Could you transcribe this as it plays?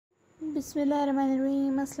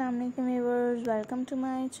बिस्मिल्लाहिर्रहमानिर्रहीम। अस्सलाम वालेकुम viewers, welcome to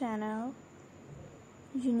my channel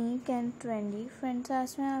unique and trendy. Friends,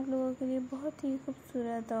 आज मैं आप लोगों के लिए बहुत ही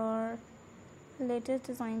खूबसूरत और लेटेस्ट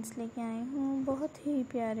डिज़ाइंस लेके आई हूँ। बहुत ही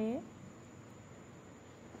प्यारे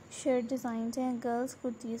शर्ट डिज़ाइंस हैं, गर्ल्स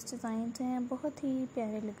कुर्तीज़ डिज़ाइंस हैं, बहुत ही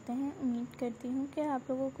प्यारे लगते हैं। उम्मीद करती हूँ कि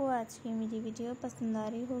आप लोगों को आज की मेरी वीडियो पसंद आ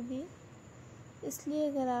रही होगी। इसलिए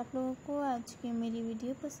अगर आप लोगों को आज की मेरी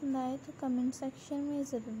वीडियो पसंद आए तो कमेंट सेक्शन में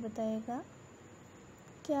ज़रूर बताइएगा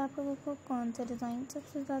कि आप लोगों को कौन सा डिज़ाइन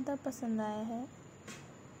सबसे ज़्यादा पसंद आया है।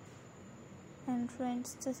 एंड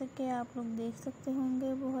फ्रेंड्स, जैसे कि आप लोग देख सकते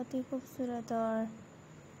होंगे, बहुत ही खूबसूरत और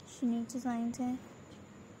यूनिक डिज़ाइंस हैं।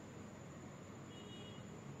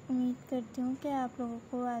 उम्मीद करती हूँ कि आप लोगों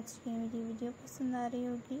को आज की मेरी वीडियो पसंद आ रही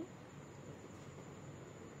होगी।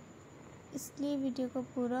 इसलिए वीडियो को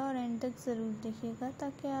पूरा और एंड तक ज़रूर देखिएगा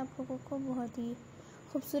ताकि आप लोगों को बहुत ही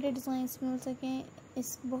खूबसूरत डिज़ाइंस मिल सकें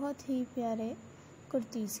इस बहुत ही प्यारे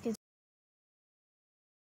कुर्तीज़ के।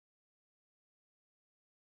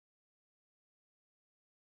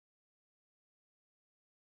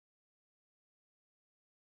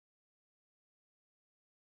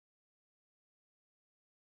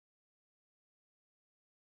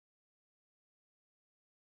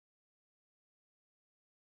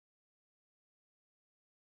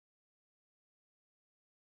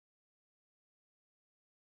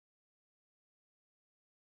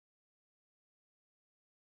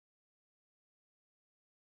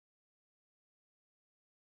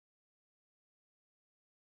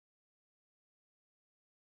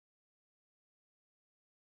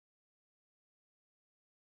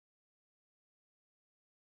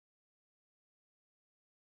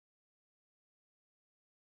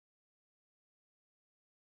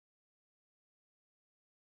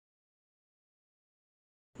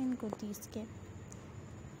 इन कुर्तीज़ के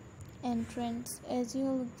entrance, as you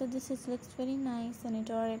look that this is looks very nice and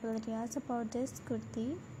adorable ideas about this kurti.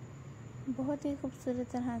 बहुत ही खूबसूरत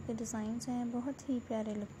तरह के डिज़ाइंस हैं, बहुत ही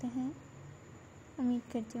प्यारे लगते हैं। उम्मीद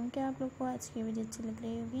करती हूँ कि आप लोग को आज की वीडियो अच्छी लग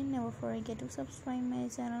रही होगी। Never forget to subscribe my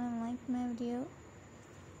channel and like my video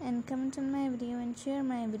and comment on my video and share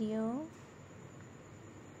my video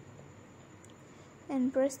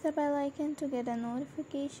and press the bell icon to get a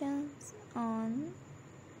notifications on.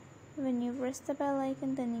 When you press the bell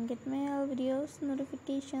icon, then you get my all videos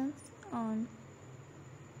notifications on.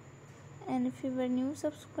 And if you were new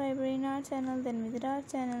subscriber in our channel, then visit our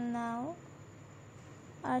channel now.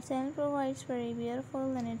 Our channel provides very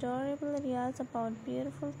beautiful and adorable ideas about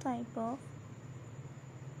beautiful type of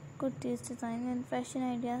kurtis design and fashion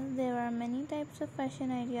ideas. There are many types of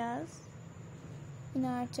fashion ideas in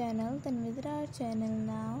our channel, then visit our channel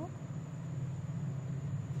now.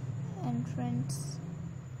 And friends,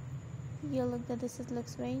 you look that this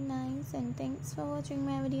looks very nice and thanks for watching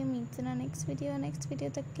my video. Meet in our next video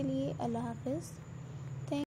तक के लिए अल्लाह हाफिज़।